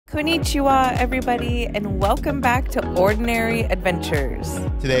Konnichiwa, everybody, and welcome back to Ordinary Adventures.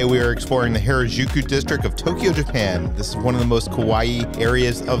 Today we are exploring the Harajuku district of Tokyo, Japan. This is one of the most kawaii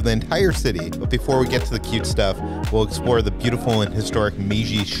areas of the entire city. But before we get to the cute stuff, we'll explore the beautiful and historic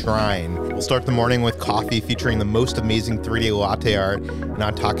Meiji Shrine. We'll start the morning with coffee featuring the most amazing 3D latte art. And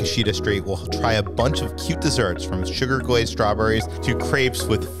on Takeshita Street, we'll try a bunch of cute desserts from sugar-glazed strawberries to crepes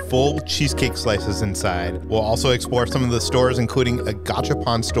with full cheesecake slices inside. We'll also explore some of the stores, including a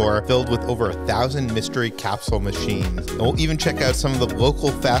Gachapon store filled with over 1,000 mystery capsule machines. And we'll even check out some of the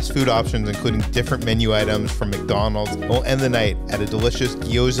local fast food options, including different menu items from McDonald's. And we'll end the night at a delicious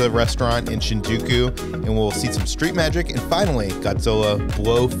Goyza restaurant in Shinjuku, and we'll see some street magic. And finally, Godzilla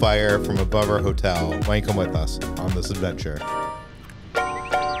blow fire from above our hotel. Why don't you come with us on this adventure?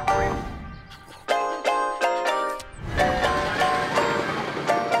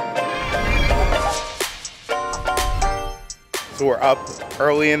 So we're up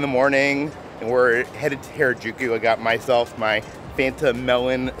early in the morning and we're headed to Harajuku. I got myself my Fanta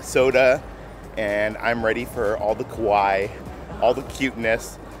melon soda and I'm ready for all the kawaii, all the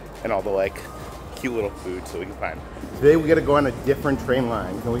cuteness, and all the cute little food so we can find. Today we gotta go on a different train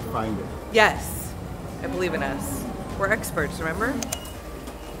line. Can we find it? Yes, I believe in us. We're experts, remember?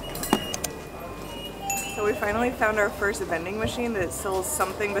 So we finally found our first vending machine that sells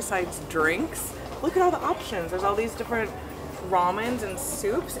something besides drinks. Look at all the options. There's all these different ramens and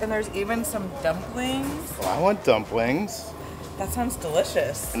soups, and there's even some dumplings. Oh, I want dumplings. That sounds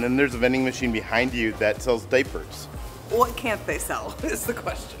delicious. And then there's a vending machine behind you that sells diapers. What can't they sell is the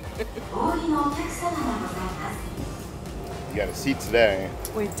question. You got a seat today.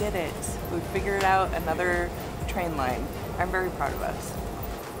 We did it. We figured out another train line. I'm very proud of us.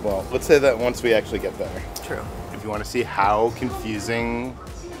 Well, let's say that once we actually get there. True. If you want to see how confusing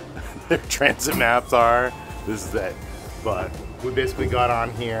their transit maps are, this is it. But we basically got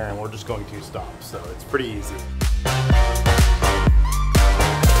on here and we're just going 2 stops, so it's pretty easy.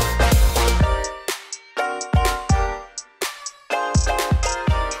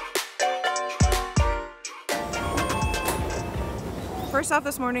 First off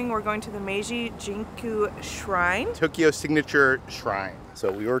this morning, we're going to the Meiji Shrine. Tokyo signature shrine.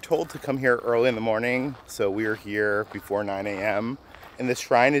 So we were told to come here early in the morning, so we were here before 9 a.m. And the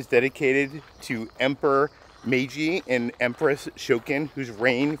shrine is dedicated to Emperor Meiji and Empress Shokin, whose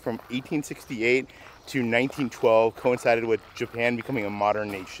reign from 1868 to 1912 coincided with Japan becoming a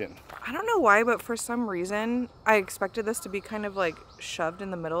modern nation. I don't know why, but for some reason, I expected this to be kind of shoved in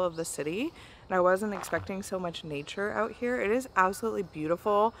the middle of the city, and I wasn't expecting so much nature out here. It is absolutely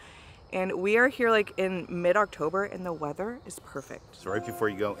beautiful, and we are here in mid-October, and the weather is perfect. So right before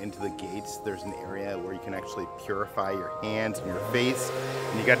you go into the gates, there's an area where you can actually purify your hands and your face,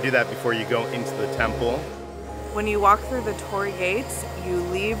 and you got to do that before you go into the temple. When you walk through the torii gates, you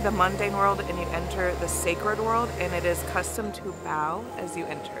leave the mundane world and you enter the sacred world, and it is custom to bow as you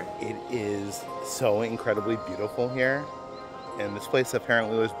enter. It is so incredibly beautiful here, and this place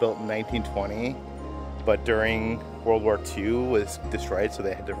apparently was built in 1920, but during World War II was destroyed, so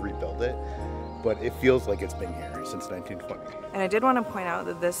they had to rebuild it. But it feels like it's been here since 1920. And I did want to point out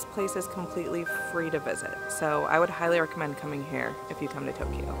that this place is completely free to visit, so I would highly recommend coming here if you come to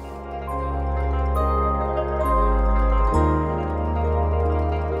Tokyo.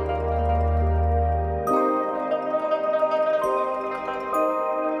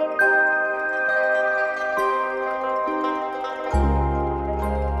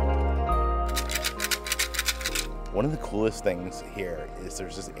 One of the coolest things here is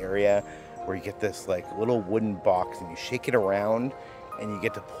there's this area where you get this little wooden box and you shake it around and you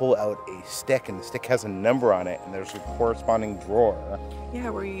get to pull out a stick, and the stick has a number on it and there's a corresponding drawer.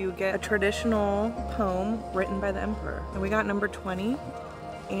 Yeah, where you get a traditional poem written by the emperor. And we got number 20,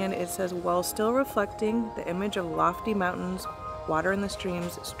 and it says, while still reflecting the image of lofty mountains, water in the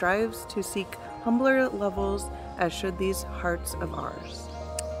streams strives to seek humbler levels, as should these hearts of ours.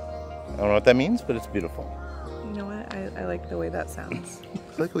 I don't know what that means, but it's beautiful. You know what? I like the way that sounds. I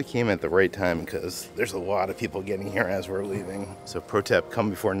feel like we came at the right time because there's a lot of people getting here as we're leaving. So pro tip, come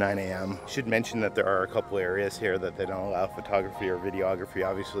before 9 a.m. Should mention that there are a couple areas here that they don't allow photography or videography.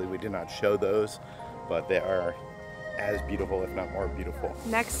 Obviously, we did not show those, but they are as beautiful, if not more beautiful.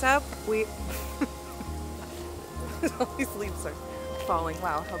 Next up, all these leaves are falling.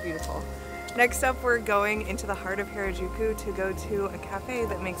 Wow, how beautiful. Next up, we're going into the heart of Harajuku to go to a cafe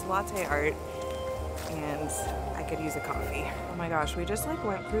that makes latte art. And I could use a coffee. Oh my gosh, we just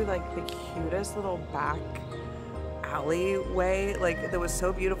went through the cutest little back alleyway, that was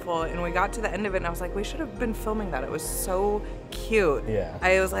so beautiful, and we got to the end of it and I was like, we should have been filming that. It was so cute. Yeah.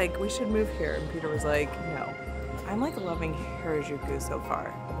 I was like, we should move here, and Peter was like, no. I'm loving Harajuku so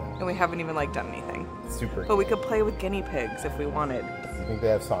far. And we haven't even like done anything. Super But we could play with guinea pigs if we wanted. Do you think they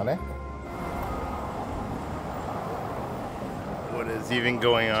have Sonic? What is even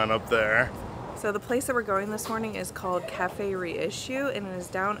going on up there? So the place that we're going this morning is called Cafe Reissue, and it is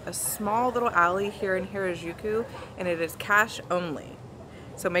down a small little alley here in Harajuku, and it is cash only.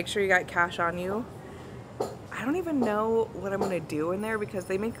 So make sure you got cash on you. I don't even know what I'm gonna do in there because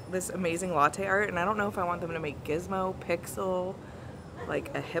they make this amazing latte art, and I don't know if I want them to make Gizmo, Pixel,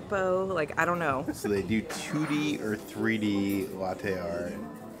 like a hippo, like I don't know. So they do 2D or 3D latte art,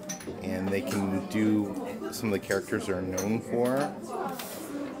 and they can do some of the characters they're known for,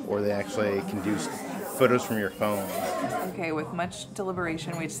 or they actually can do photos from your phone. Okay, with much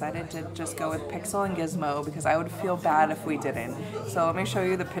deliberation, we decided to just go with Pixel and Gizmo because I would feel bad if we didn't. So let me show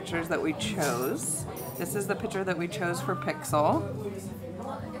you the pictures that we chose. This is the picture that we chose for Pixel.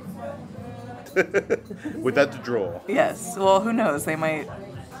 Without the drool. Yes, well, who knows? They might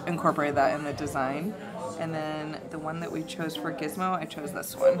incorporate that in the design. And then the one that we chose for Gizmo, I chose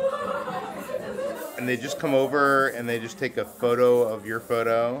this one. And they just come over and they just take a photo of your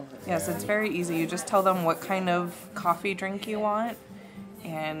photo. Yes, it's very easy. You just tell them what kind of coffee drink you want,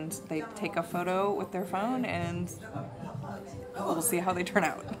 and they take a photo with their phone, and we'll see how they turn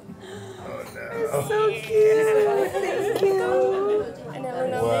out. Oh no. So cute! Thank you!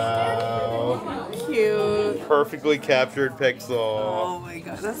 Wow. Cute. Perfectly captured Pixel. Oh my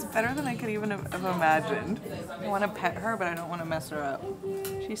god, that's better than I could even have imagined. I want to pet her, but I don't want to mess her up.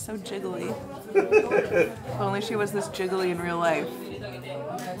 She's so jiggly. If only she was this jiggly in real life.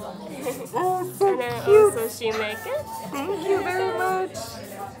 Oh, so cute. Also, she make it. Thank you very much.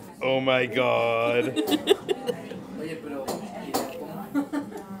 Oh my god.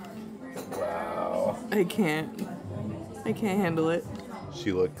 Wow. I can't handle it.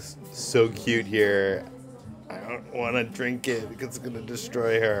 She looks so cute here. I don't want to drink it because it's going to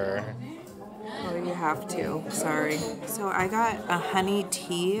destroy her. Oh, you have to. Sorry. So I got a honey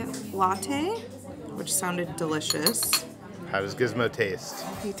tea latte, which sounded delicious. How does Gizmo taste?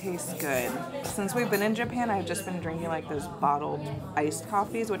 He tastes good. Since we've been in Japan, I've just been drinking like those bottled iced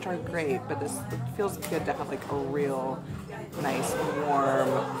coffees, which are great, but this it feels good to have like a real nice warm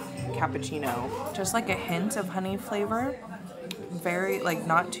cappuccino. Just like a hint of honey flavor. Very, like,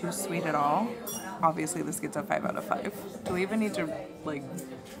 not too sweet at all. Obviously, this gets a 5 out of 5. Do we even need to, like,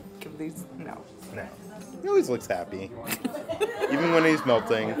 give these? No. No. He always looks happy. Even when he's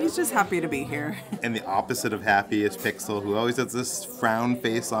melting. He's just happy to be here. And the opposite of happy is Pixel, who always has this frown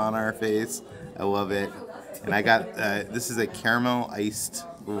face on our face. I love it. And I got, this is a caramel iced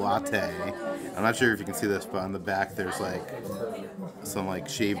latte. I'm not sure if you can see this, but on the back there's like some like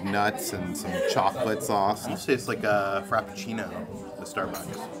shaved nuts and some chocolate sauce. It tastes like a Frappuccino at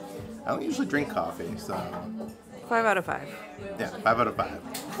Starbucks. I don't usually drink coffee, so... 5 out of 5. Yeah, 5 out of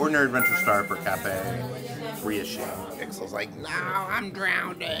 5. Ordinary Adventure Star for Cafe Reissue. Pixel's like, no, I'm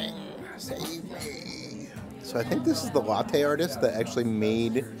drowning. Save me. So I think this is the latte artist that actually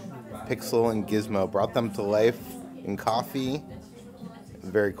made Pixel and Gizmo, brought them to life in coffee.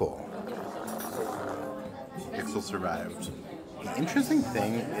 Very cool. Pixel survived. The interesting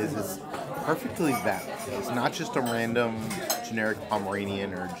thing is it's perfectly balanced. It's not just a random generic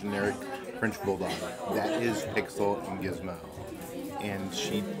Pomeranian or generic French Bulldog. That is Pixel and Gizmo. And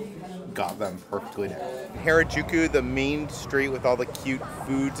she got them perfectly down. Harajuku, the main street with all the cute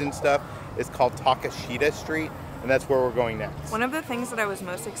foods and stuff, is called Takashita Street. And that's where we're going next. One of the things that I was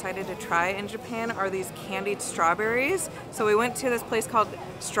most excited to try in Japan are these candied strawberries. So we went to this place called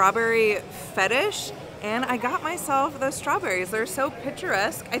Strawberry Fetish, and I got myself those strawberries. They're so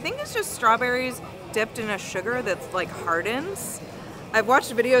picturesque. I think it's just strawberries dipped in a sugar that's like hardens. I've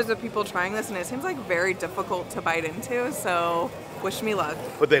watched videos of people trying this, and it seems like very difficult to bite into, so wish me luck.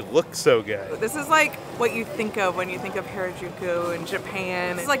 But they look so good. This is like what you think of when you think of Harajuku and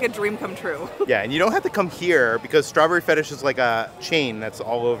Japan. It's like a dream come true. Yeah, and you don't have to come here because Strawberry Fetish is like a chain that's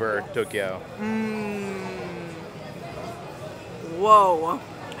all over Tokyo. Whoa.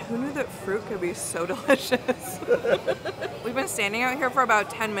 Who knew that fruit could be so delicious? We've been standing out here for about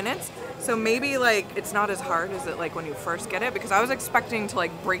 10 minutes, so maybe like it's not as hard as it like when you first get it, because I was expecting to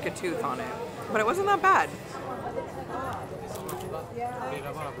like break a tooth on it, but it wasn't that bad.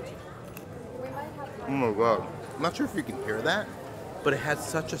 Oh my god. I'm not sure if you can hear that, but it has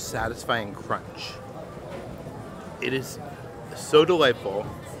such a satisfying crunch. It is so delightful.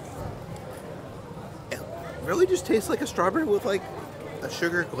 It really just tastes like a strawberry with like a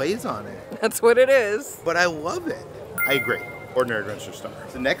sugar glaze on it. That's what it is. But I love it. I agree. Ordinary Adventure Star.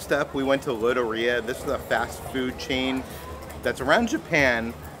 So next up, we went to Lotteria. This is a fast food chain that's around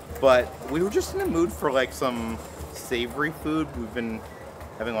Japan, but we were just in the mood for like some savory food. We've been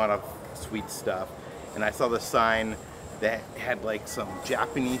having a lot of sweet stuff. And I saw the sign that had like some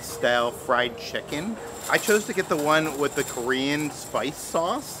Japanese style fried chicken. I chose to get the one with the Korean spice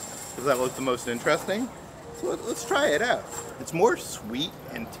sauce because that looked the most interesting. So let's try it out. It's more sweet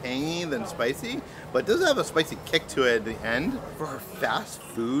and tangy than spicy, but it does have a spicy kick to it at the end. For a fast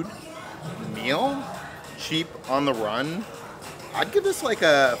food meal, cheap on the run, I'd give this like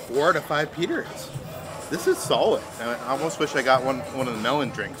a 4 out of 5 Peters. This is solid. I almost wish I got one of the melon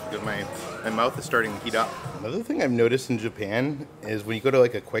drinks because my mouth is starting to heat up. Another thing I've noticed in Japan is when you go to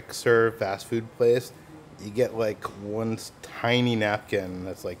like a quick serve fast food place, you get like one tiny napkin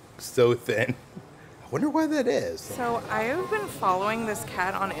that's like so thin. I wonder why that is. So I have been following this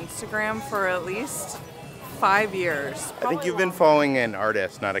cat on Instagram for at least 5 years. I think you've been following an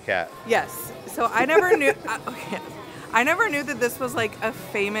artist, not a cat. Yes. So I never knew. Okay. I never knew that this was like a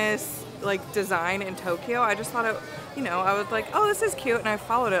famous like design in Tokyo. I just thought it, you know, I was like, oh, this is cute, and I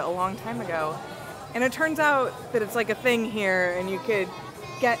followed it a long time ago. And it turns out that it's like a thing here, and you could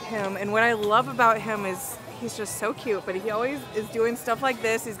get him. And what I love about him is he's just so cute, but he always is doing stuff like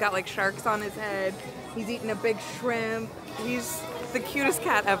this. He's got like sharks on his head. He's eating a big shrimp. He's the cutest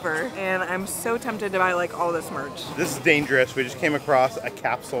cat ever. And I'm so tempted to buy like all this merch. This is dangerous. We just came across a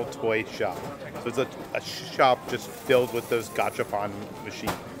capsule toy shop. So it's a shop just filled with those Gachapon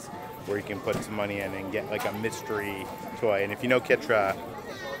machines where you can put some money in and get like a mystery toy. And if you know Kitra,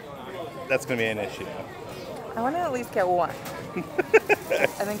 that's going to be an issue. I want to at least get one.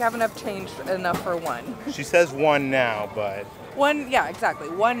 I think I have enough change enough for one. She says one now, but... One, yeah, exactly.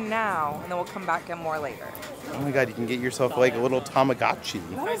 One now, and then we'll come back and more later. Oh my god, you can get yourself like a little Tamagotchi.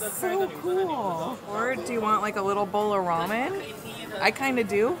 That is so cool. Or do you want like a little bowl of ramen? I kind of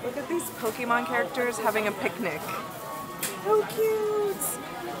do. Look at these Pokemon characters having a picnic. So cute.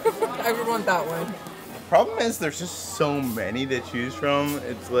 I would want that one. Problem is there's just so many to choose from.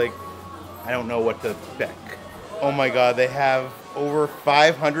 It's like, I don't know what to pick. Oh my god, they have over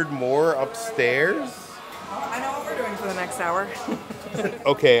 500 more upstairs. I know what we're doing for the next hour.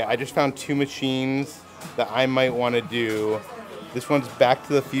 Okay, I just found 2 machines that I might want to do. This one's Back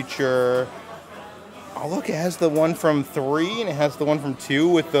to the Future. Oh look, it has the one from 3 and it has the one from 2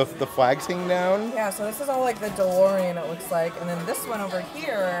 with the flags hanging down. Yeah, so this is all like the DeLorean, it looks like. And then this one over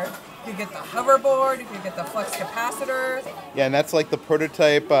here, you get the hoverboard, you get the flux capacitor. Yeah, and that's like the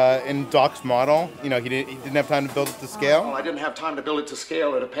prototype in Doc's model. You know, he didn't have time to build it to scale. Well, I didn't have time to build it to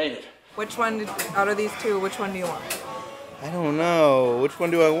scale or to paint it. Which one, out of these 2, which one do you want? I don't know. Which one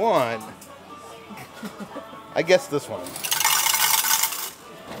do I want? I guess this one.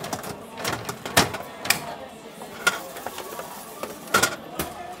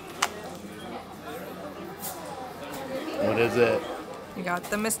 What is it? You got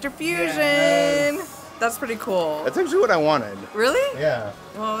the Mr. Fusion. Yes. That's pretty cool. That's actually what I wanted. Really? Yeah.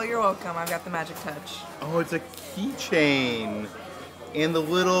 Well, you're welcome. I've got the magic touch. Oh, it's a keychain. And the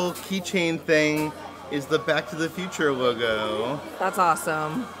little keychain thing is the Back to the Future logo. That's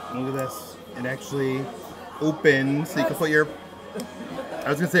awesome. Look at this. It actually opens so you can put your... I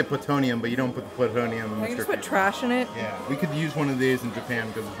was going to say plutonium, but you don't put the plutonium in Can you Mr. just put Future. trash in it? Yeah, we could use one of these in Japan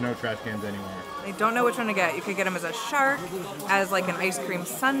because there's no trash cans anywhere. I don't know which one to get. You could get them as a shark, as like an ice cream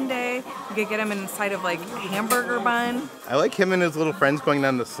sundae. You could get them inside of like a hamburger bun. I like him and his little friends going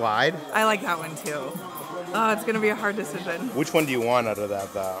down the slide. I like that one too. Oh, it's gonna be a hard decision. Which one do you want out of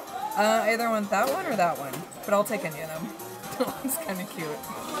that though? I either want that one or that one, but I'll take any of them. That one's kind of cute.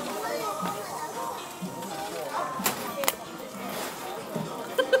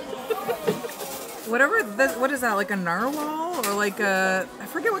 Whatever this, what is that, like a narwhal or like a, I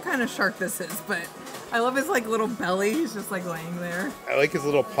forget what kind of shark this is, but I love his like little belly. He's just like laying there. I like his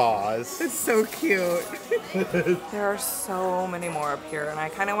little paws. It's so cute. There are so many more up here, and I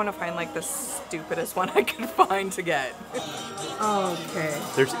kind of want to find like the stupidest one I can find to get. Okay.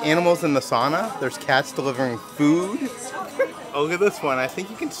 There's animals in the sauna. There's cats delivering food. Oh, look at this one. I think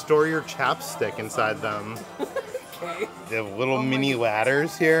you can store your chapstick inside them. Okay. They have little mini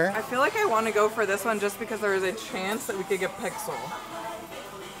ladders here. I feel like I want to go for this one just because there is a chance that we could get Pixel.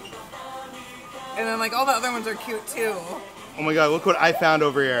 And then like all the other ones are cute too. Oh my god, look what I found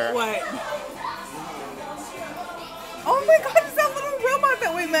over here. What? Oh my god, it's that little robot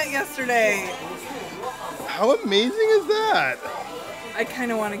that we met yesterday. How amazing is that? I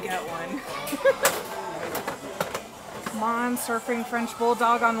kind of want to get one. Come on, surfing French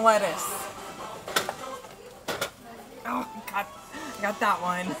bulldog on lettuce. Oh god, I got that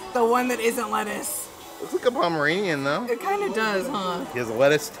one. The one that isn't lettuce. Looks like a Pomeranian though. It kind of does, huh? He has a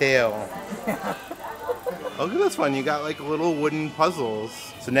lettuce tail. Oh, look at this one. You got like little wooden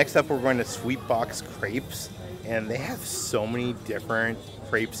puzzles. So next up we're going to Sweetbox Crepes. And they have so many different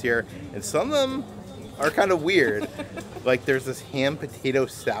crepes here, and some of them are kind of weird. Like there's this ham potato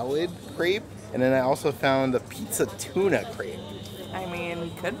salad crepe, and then I also found a pizza tuna crepe. I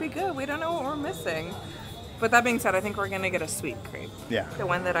mean, could be good. We don't know what we're missing. But that being said, I think we're gonna get a sweet crepe. Yeah. The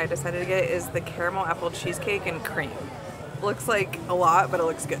one that I decided to get is the caramel apple cheesecake and cream. Looks like a lot, but it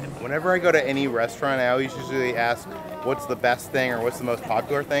looks good. Whenever I go to any restaurant, I always usually ask what's the best thing or what's the most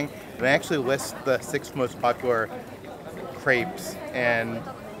popular thing. And I actually list the 6 most popular crepes, and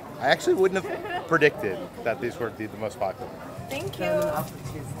I actually wouldn't have predicted that these were the most popular. Thank you.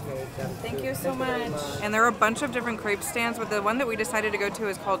 Thank you so much. And there are a bunch of different crepe stands, but the one that we decided to go to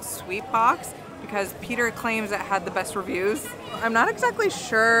is called Sweetbox because Peter claims it had the best reviews. I'm not exactly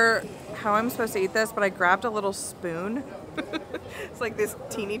sure how I'm supposed to eat this, but I grabbed a little spoon. It's like this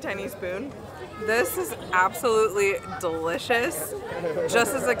teeny tiny spoon. This is absolutely delicious,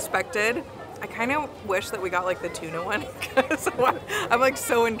 just as expected. I kind of wish that we got like the tuna one because I'm like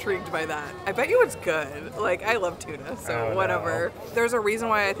so intrigued by that. I bet you it's good. Like I love tuna, so whatever. There's a reason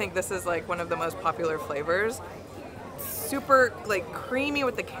why I think this is like one of the most popular flavors. Super like creamy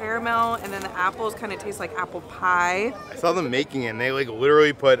with the caramel, and then the apples kind of taste like apple pie. I saw them making it, and they like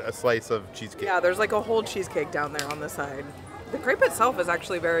literally put a slice of cheesecake. Yeah, there's like a whole cheesecake down there on the side. The crepe itself is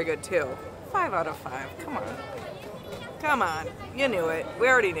actually very good too. 5 out of 5. Come on. Come on. You knew it. We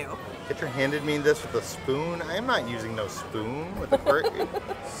already knew. Kitra handed me this with a spoon. I am not using no spoon with the crepe.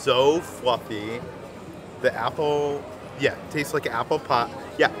 So fluffy. The apple, yeah, tastes like apple pie.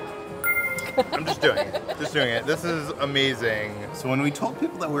 Yeah. I'm just doing it. Just doing it. This is amazing. So when we told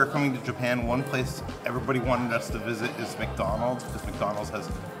people that we were coming to Japan, one place everybody wanted us to visit is McDonald's, because McDonald's has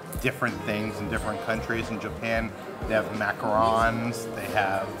different things in different countries. In Japan, they have macarons. They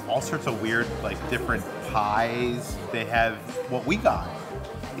have all sorts of weird, like different pies. They have, what we got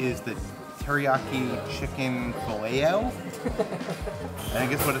is the teriyaki chicken filet-o. I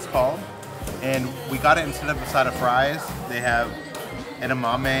think it's what it's called. And we got it instead of a side of fries. They have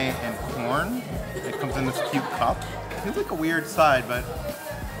edamame and corn. It comes in this cute cup. It feels like a weird side, but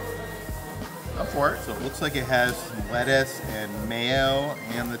I'm for it. So it looks like it has lettuce and mayo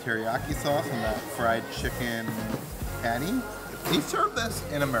and the teriyaki sauce and that fried chicken patty. If they serve this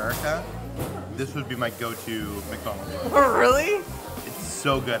in America, this would be my go-to McDonald's. Oh, really? It's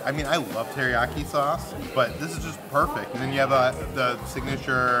so good. I mean, I love teriyaki sauce, but this is just perfect. And then you have the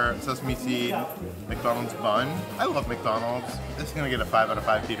signature sesame seed McDonald's bun. I love McDonald's. This is gonna get a 5 out of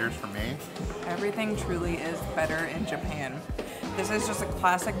 5 Peters for me. Everything truly is better in Japan. This is just a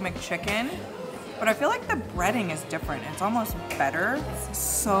classic McChicken, but I feel like the breading is different. It's almost better. It's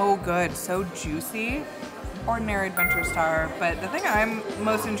so good, so juicy. Ordinary Adventure Star, but the thing I'm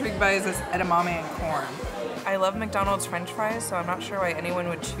most intrigued by is this edamame and corn. I love McDonald's French fries, so I'm not sure why anyone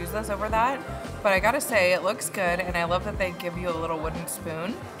would choose this over that. But I gotta say, it looks good, and I love that they give you a little wooden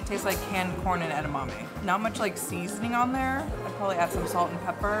spoon. It tastes like canned corn and edamame. Not much like seasoning on there. I'd probably add some salt and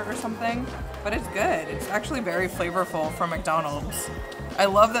pepper or something, but it's good. It's actually very flavorful for McDonald's. I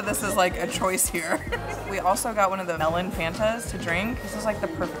love that this is like a choice here. We also got one of the melon Fantas to drink. This is like the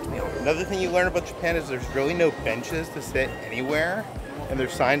perfect meal. Another thing you learn about Japan is there's really no benches to sit anywhere. And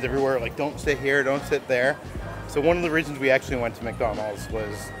there's signs everywhere like don't sit here, don't sit there. So one of the reasons we actually went to McDonald's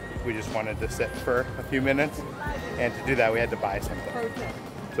was we just wanted to sit for a few minutes. And to do that we had to buy something. Pro tip.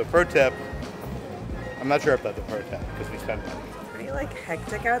 So pro tip, I'm not sure if that's a pro tip because we spent money. Pretty like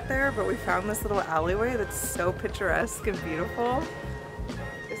hectic out there, but we found this little alleyway that's so picturesque and beautiful.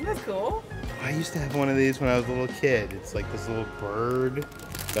 Isn't this cool? I used to have one of these when I was a little kid. It's like this little bird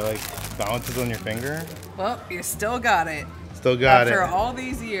that like balances on your finger. Well, you still got it. Still got it. After all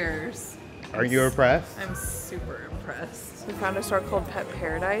these years. Are you impressed? I'm super impressed. We found a store called Pet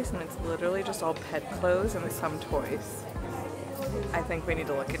Paradise, and it's literally just all pet clothes and some toys. I think we need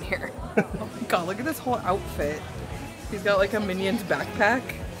to look in here. Oh my god, look at this whole outfit. He's got like a Minions backpack.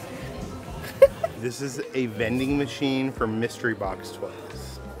 This is a vending machine for mystery box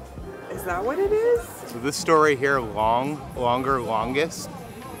toys. Is that what it is? So this store right here, Longer, Longest,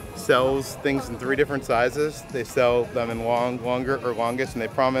 sells things in 3 different sizes. They sell them in longer, or longest, and they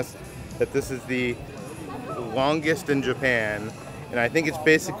promise that this is the longest in Japan. And I think it's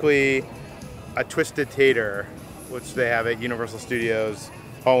basically a Twisted Tater, which they have at Universal Studios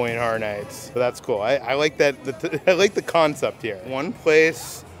Halloween Horror Nights. So that's cool. I like that. I like the concept here. One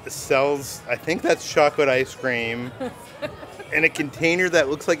place sells, I think that's chocolate ice cream, in a container that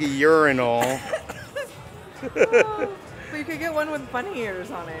looks like a urinal. Oh, but you could get one with bunny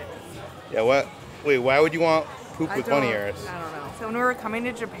ears on it. Yeah, what? Wait, why would you want poop with bunny ears? I don't know. So when we were coming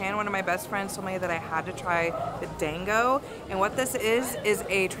to Japan, one of my best friends told me that I had to try the Dango. And what this is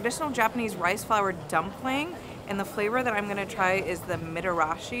a traditional Japanese rice flour dumpling. And the flavor that I'm gonna try is the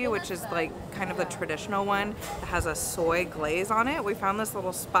mitarashi, which is like kind of the traditional one that has a soy glaze on it. We found this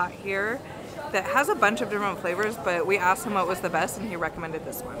little spot here that has a bunch of different flavors, but we asked him what was the best and he recommended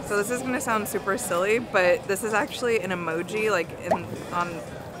this one. So this is gonna sound super silly, but this is actually an emoji like on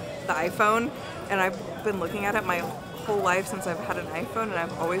the iPhone, and I've been looking at it my whole life since I've had an iPhone, and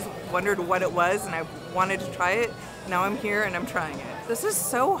I've always wondered what it was, and I wanted to try it. Now I'm here and I'm trying it. This is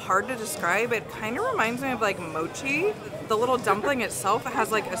so hard to describe. It kind of reminds me of like mochi. The little dumpling itself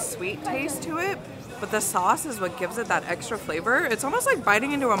has like a sweet taste to it, but the sauce is what gives it that extra flavor. It's almost like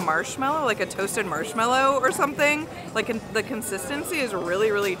biting into a marshmallow, like a toasted marshmallow or something. Like the consistency is really,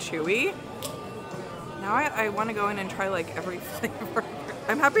 really chewy. Now I want to go in and try like every flavor.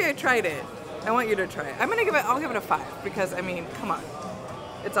 I'm happy I tried it. I want you to try it. I'll give it a 5 because, I mean, come on.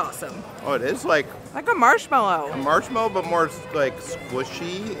 It's awesome. Oh, it is like a marshmallow. A marshmallow, but more like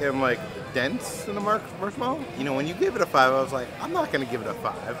squishy and like dense than a marshmallow. You know, when you gave it a 5, I was like, I'm not going to give it a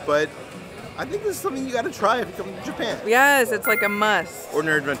 5, but I think this is something you got to try if you come to Japan. Yes, it's like a must.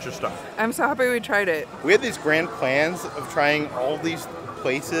 Ordinary Adventure Star. I'm so happy we tried it. We had these grand plans of trying all these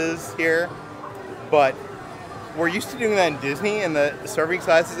places here, but we're used to doing that in Disney, and the serving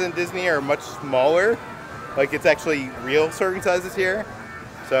sizes in Disney are much smaller. Like, it's actually real serving sizes here.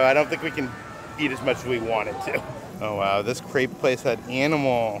 So I don't think we can eat as much as we wanted to. Oh wow, this crepe place had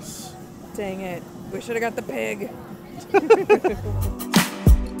animals. Dang it. We should have got the pig.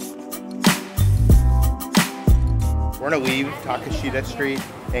 We're gonna leave Takashita Street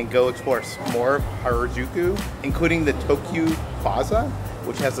and go explore more of Harajuku, including the Tokyo Plaza,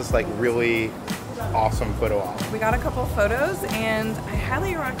 which has this like really awesome photo op. We got a couple photos and I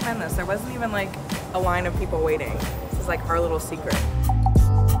highly recommend this. There wasn't even like a line of people waiting. This is like our little secret.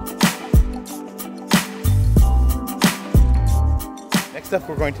 Next up,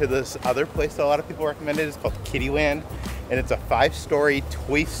 we're going to this other place that a lot of people recommended. It's called Kiddyland, and it's a 5-story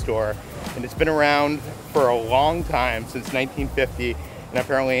toy store, and it's been around for a long time, since 1950, and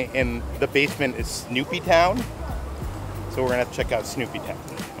apparently in the basement is Snoopy Town, so we're gonna have to check out Snoopy Town.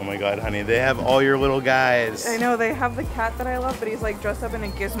 Oh my god, honey, they have all your little guys. I know, they have the cat that I love, but he's like dressed up in a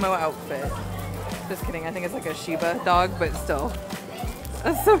gizmo outfit. Just kidding, I think it's like a Shiba dog, but still.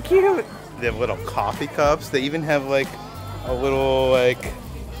 That's so cute. They have little coffee cups. They even have like a little like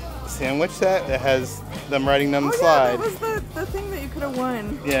sandwich set that has them riding down the slide. Yeah, that was the thing that you could have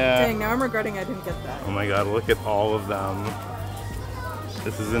won. Yeah. Dang, now I'm regretting I didn't get that. Oh my god, look at all of them.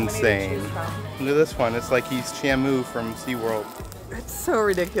 This is insane. Look at this one. It's like he's Shamu from SeaWorld. It's so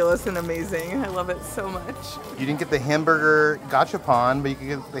ridiculous and amazing. I love it so much. You didn't get the hamburger Gachapon, but you could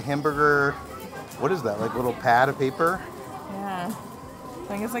get the hamburger, what is that, like a little pad of paper? Yeah. I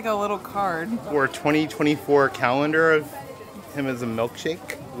think it's like a little card. Or a 2024 calendar of him as a milkshake.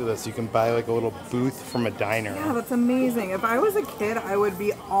 Look at this, you can buy like a little booth from a diner. Yeah, that's amazing. If I was a kid, I would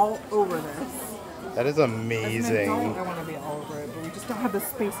be all over this. That is amazing. As an adult, I want to be all over it, but we just don't have the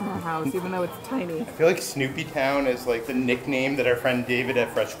space in our house, even though it's tiny. I feel like Snoopy Town is like the nickname that our friend David at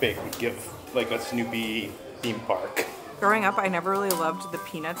Fresh Bake would give like a Snoopy theme park. Growing up, I never really loved the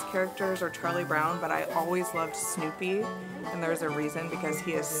Peanuts characters or Charlie Brown, but I always loved Snoopy, and there's a reason because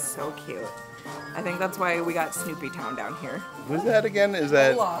he is so cute. I think that's why we got Snoopy Town down here. Who's that again? Is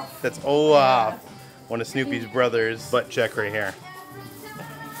that Olaf? That's Olaf, Yeah. One of Snoopy's brothers. Butt check right here.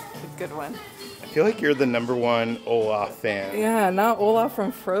 A good one. I feel like you're the #1 Olaf fan. Yeah, not Olaf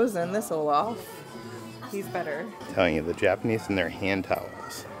from Frozen, this Olaf. He's better. I'm telling you, the Japanese and their hand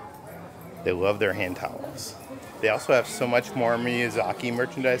towels. They love their hand towels. They also have so much more Miyazaki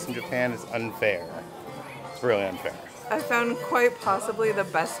merchandise in Japan, it's unfair. It's really unfair. I found quite possibly the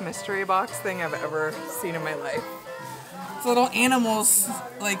best mystery box thing I've ever seen in my life. It's little animals,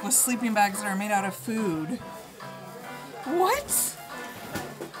 like with sleeping bags that are made out of food. What?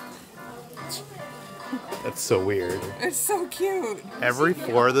 That's so weird. It's so cute. Every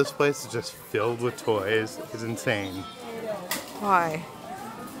floor of this place is just filled with toys. It's insane. Why?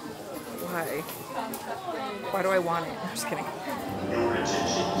 Why? Why do I want it? I'm just kidding.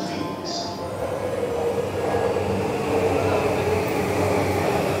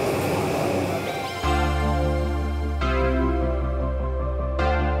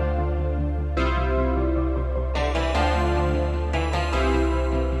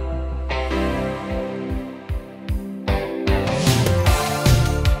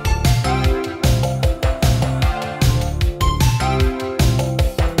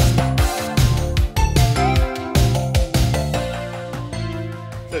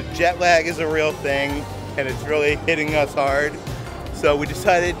 Jet lag is a real thing, and it's really hitting us hard. So we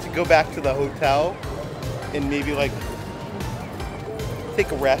decided to go back to the hotel and maybe like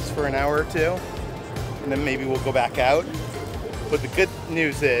take a rest for an hour or two. and then maybe we'll go back out. But the good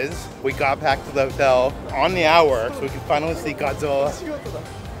news is we got back to the hotel on the hour, so we can finally see Godzilla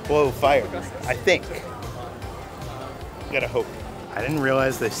blow fire, I think. Gotta hope. I didn't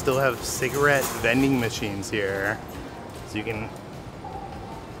realize they still have cigarette vending machines here. So you can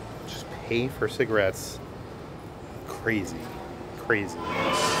just pay for cigarettes. Crazy, crazy.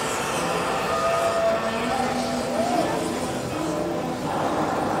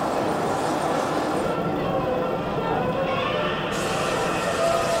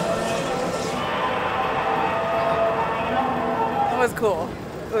 It was cool.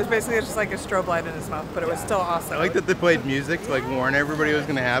 It was basically just like a strobe light in his mouth, but it was still awesome. I like that they played music to like warn everybody what was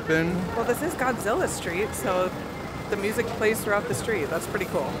gonna happen. Well, this is Godzilla Street, so the music plays throughout the street. That's pretty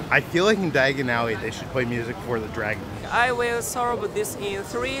cool. I feel like in Diagon Alley they should play music for the dragon. I will solve this in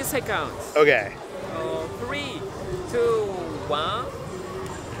 3 seconds. Okay. 3, 2, 1.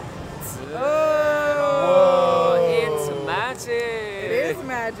 Oh! It's magic. It is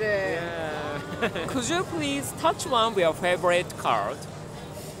magic. Yeah. Could you please touch one of your favorite card?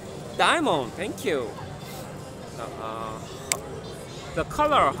 Diamond, thank you. The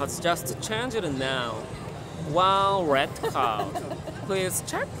color has just changed now. One red card. Please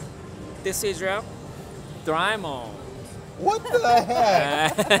check. This is your diamond. What the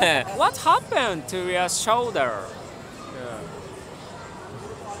heck? What happened to your shoulder?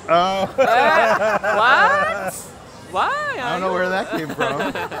 What? Why? I don't know where that came from.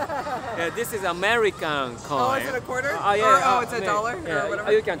 Yeah, this is American coin. Oh, is it a quarter? Oh, yeah. Or, oh, it's a dollar Yeah. or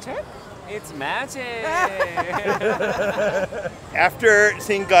whatever? You can check. It's magic. After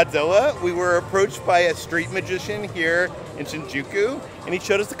seeing Godzilla, we were approached by a street magician here in Shinjuku, and he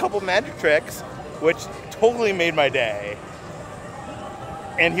showed us a couple magic tricks, which totally made my day.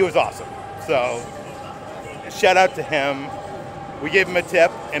 And he was awesome. So, shout out to him. We gave him a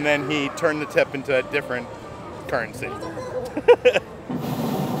tip, and then he turned the tip into a different currency.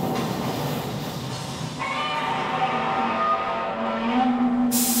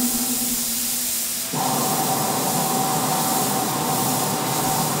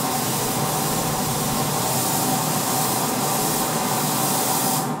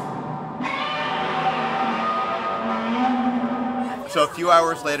 So a few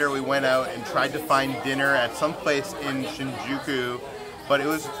hours later, we went out and tried to find dinner at some place in Shinjuku, but it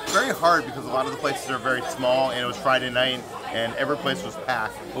was very hard because a lot of the places are very small, and it was Friday night, and every place was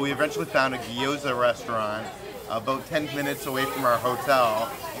packed. But we eventually found a Goyza restaurant about 10 minutes away from our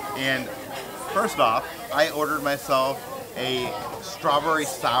hotel, and first off, I ordered myself a strawberry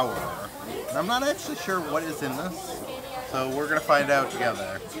sour, and I'm not actually sure what is in this. So we're gonna find out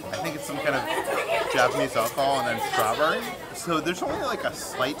together. I think it's some kind of Japanese alcohol and then strawberry. So there's only like a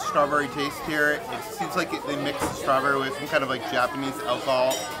slight strawberry taste here. It seems like they mix the strawberry with some kind of like Japanese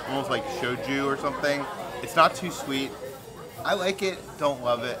alcohol, almost like shoju or something. It's not too sweet. I like it, don't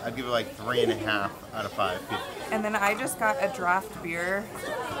love it. I'd give it like 3.5 out of 5. And then I just got a draft beer,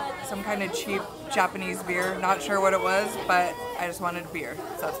 some kind of cheap Japanese beer. Not sure what it was, but I just wanted beer,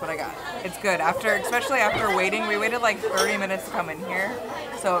 so that's what I got. It's good. Especially after waiting, we waited like 30 minutes to come in here,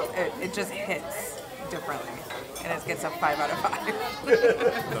 so it just hits differently, and it gets a 5 out of 5.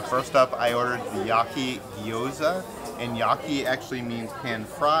 So first up, I ordered the yaki gyoza, and yaki actually means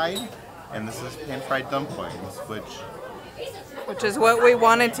pan-fried, and this is pan-fried dumplings, which is what we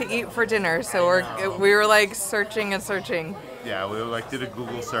wanted to eat for dinner, so we were like searching and searching. Yeah, we like did a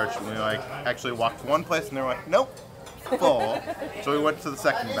Google search, and we like actually walked to one place, and they were like, nope, full. So we went to the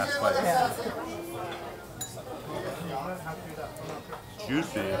second best place. Yeah.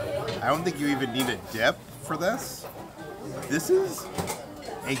 Juicy. I don't think you even need a dip for this. This is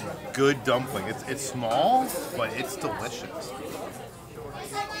a good dumpling. It's small, but it's delicious.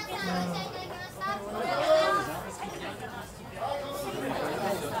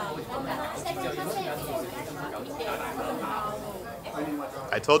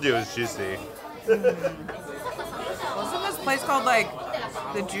 I told you it was juicy. Wasn't this place called like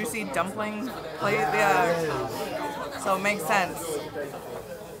the Juicy Dumpling place? Yeah. So it makes sense.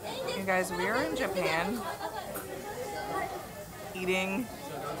 You guys, we are in Japan eating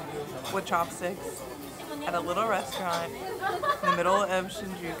with chopsticks at a little restaurant in the middle of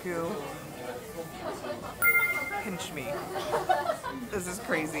Shinjuku. Pinch me. This is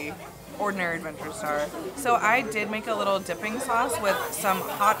crazy. Ordinary Adventure Star. So I did make a little dipping sauce with some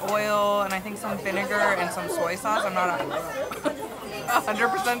hot oil and I think some vinegar and some soy sauce. I'm not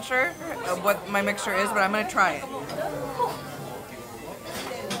 100% sure what my mixture is, but I'm gonna try it.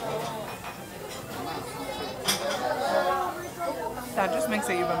 That just makes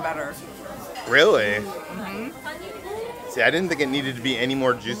it even better. Really? Mm-hmm. See, I didn't think it needed to be any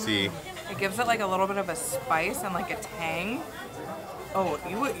more juicy. It gives it like a little bit of a spice and like a tang. Oh,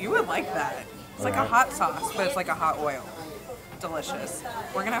 you would like that. It's like a hot sauce, but it's like a hot oil. Delicious.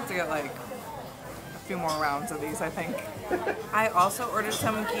 We're gonna have to get like a few more rounds of these, I think. I also ordered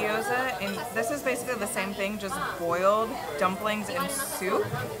some gyoza, and this is basically the same thing, just boiled dumplings and soup.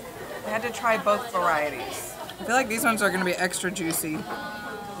 I had to try both varieties. I feel like these ones are gonna be extra juicy.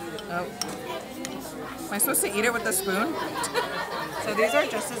 Oh. Am I supposed to eat it with a spoon? So these are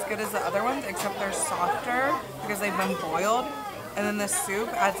just as good as the other ones, except they're softer because they've been boiled. And then the soup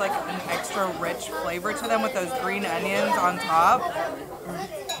adds like an extra rich flavor to them with those green onions on top.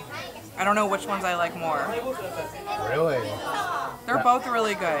 I don't know which ones I like more. Really? They're both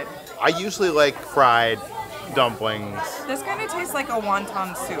really good. I usually like fried dumplings. This kind of tastes like a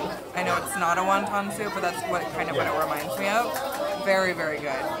wonton soup. I know it's not a wonton soup, but that's what what it reminds me of. Very, very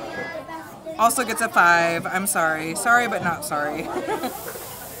good. Also gets a 5. I'm sorry. Sorry, but not sorry.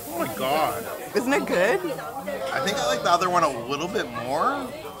 Oh my god. Isn't it good? I think I like the other one a little bit more,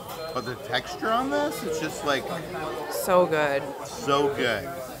 but the texture on this, it's just like So good. so good.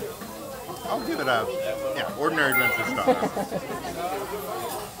 I'll give it a, ordinary adventure style.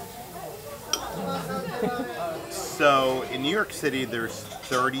 So in New York City, there's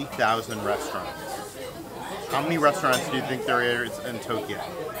 30,000 restaurants. How many restaurants do you think there is in Tokyo?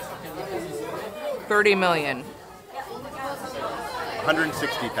 30 million.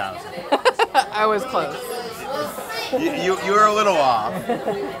 160,000. I was close. You were a little off.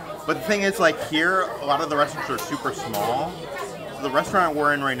 But the thing is, like here, a lot of the restaurants are super small. So the restaurant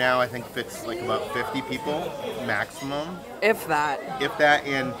we're in right now, I think fits like about 50 people maximum. If that. If that,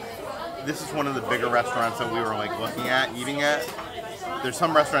 and this is one of the bigger restaurants that we were like looking at, eating at. There's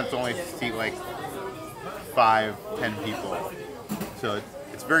some restaurants that only seat like 5, 10 people. So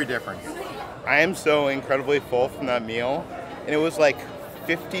it's very different. I am so incredibly full from that meal. And it was like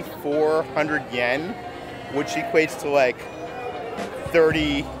 5,400 yen, which equates to like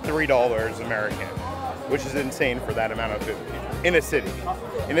 $33 American, which is insane for that amount of food. In a city.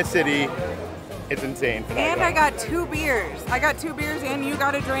 In a city, it's insane for that. And I got 2 beers. I got 2 beers and you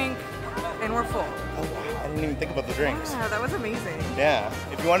got a drink, and we're full. Oh, wow. I didn't even think about the drinks. Yeah, that was amazing. Yeah.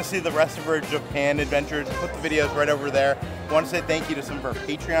 If you want to see the rest of our Japan adventures, put the videos right over there. I want to say thank you to some of our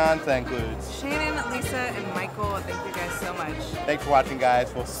Patreons. That includes Shannon, Lisa, and Michael. Thank you guys so much. Thanks for watching,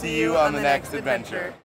 guys. We'll see you on the next adventure.